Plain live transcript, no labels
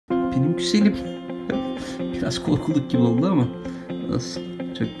Benim güzelim. Biraz korkuluk gibi oldu ama olsun.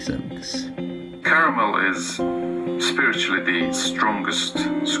 Çok güzel bir kız. Caramel is spiritually the strongest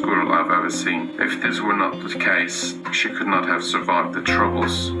squirrel I've ever seen. If this were not the case, she could not have survived the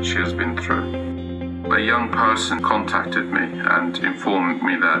troubles she has been through. A young person contacted me and informed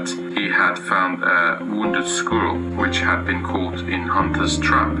me that he had found a wounded squirrel which had been caught in hunter's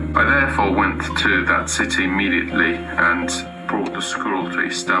trap. I therefore went to that city immediately and brought the squirrel to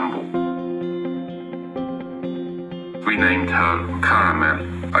Istanbul. We named her Caramel.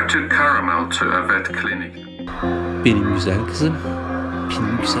 I took Caramel to a vet clinic. Benim güzel kızım.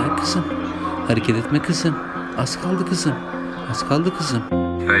 Benim güzel kızım. Hareket etme kızım. Az kaldı kızım. Az kaldı kızım.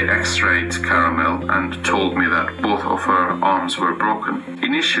 They x-rayed Caramel and told me that both of her arms were broken.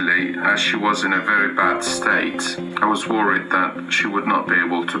 Initially, as she was in a very bad state, I was worried that she would not be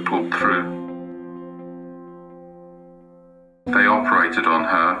able to pull through. They operated on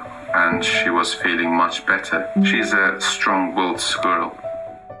her and she was feeling much better. She's a strong-willed squirrel.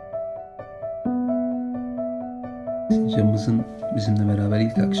 Camımızın bizimle beraber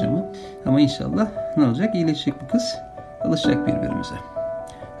ilk akşamı. Ama inşallah ne olacak? İyileşecek bu kız. Alışacak birbirimize.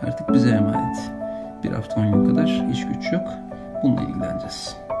 Artık bize emanet. Bir hafta 10 gün kadar iş güç yok. Bununla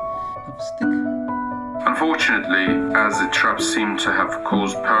ilgileneceğiz. Fıstık. Unfortunately, as the trap seemed to have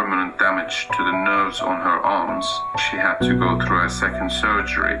caused permanent damage to the nerves on her arms, she had to go through a second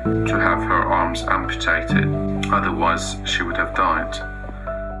surgery to have her arms amputated. Otherwise, she would have died.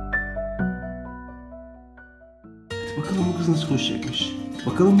 Bakalım bu kız nasıl koşacakmış.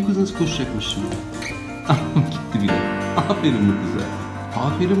 Bakalım bu kız nasıl koşacakmış şimdi. Gitti bile. Aferin bu kıza.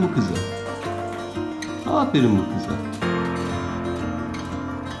 Aferin bu kıza. Aferin bu kıza.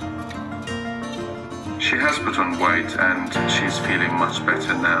 She has put on weight and she's feeling much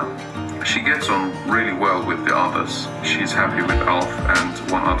better now. She gets on really well with the others. She's happy with Alf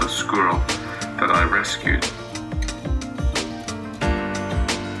and one other squirrel that I rescued.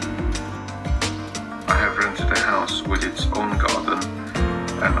 I have rented a house with its own garden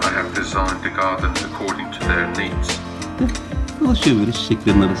and I have designed the garden according to their needs. Dolaşıyor böyle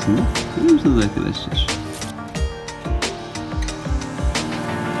çiçeklerin arasında. Görüyor musunuz arkadaşlar?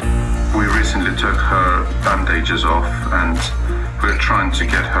 We recently took her bandages off and we're trying to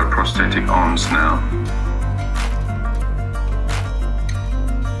get her prosthetic arms now.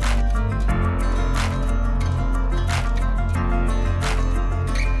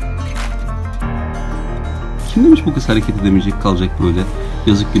 Kim demiş bu kız hareket edemeyecek, kalacak böyle?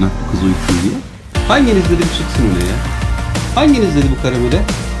 Yazık günah bu kız uyutsun diye. Hanginiz dedi bir çıksın öyle ya? Hanginiz dedi bu karamele?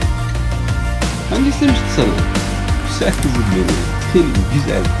 Hangisi demişti sana? Güzel kızım benim. Benim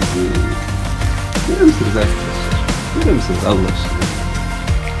güzel kızım. Görüyor musunuz arkadaşlar? Görüyor musunuz Allah aşkına?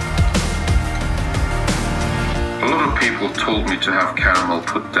 A lot of people told me to have Caramel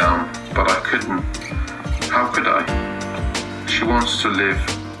put down, but I couldn't. How could I? She wants to live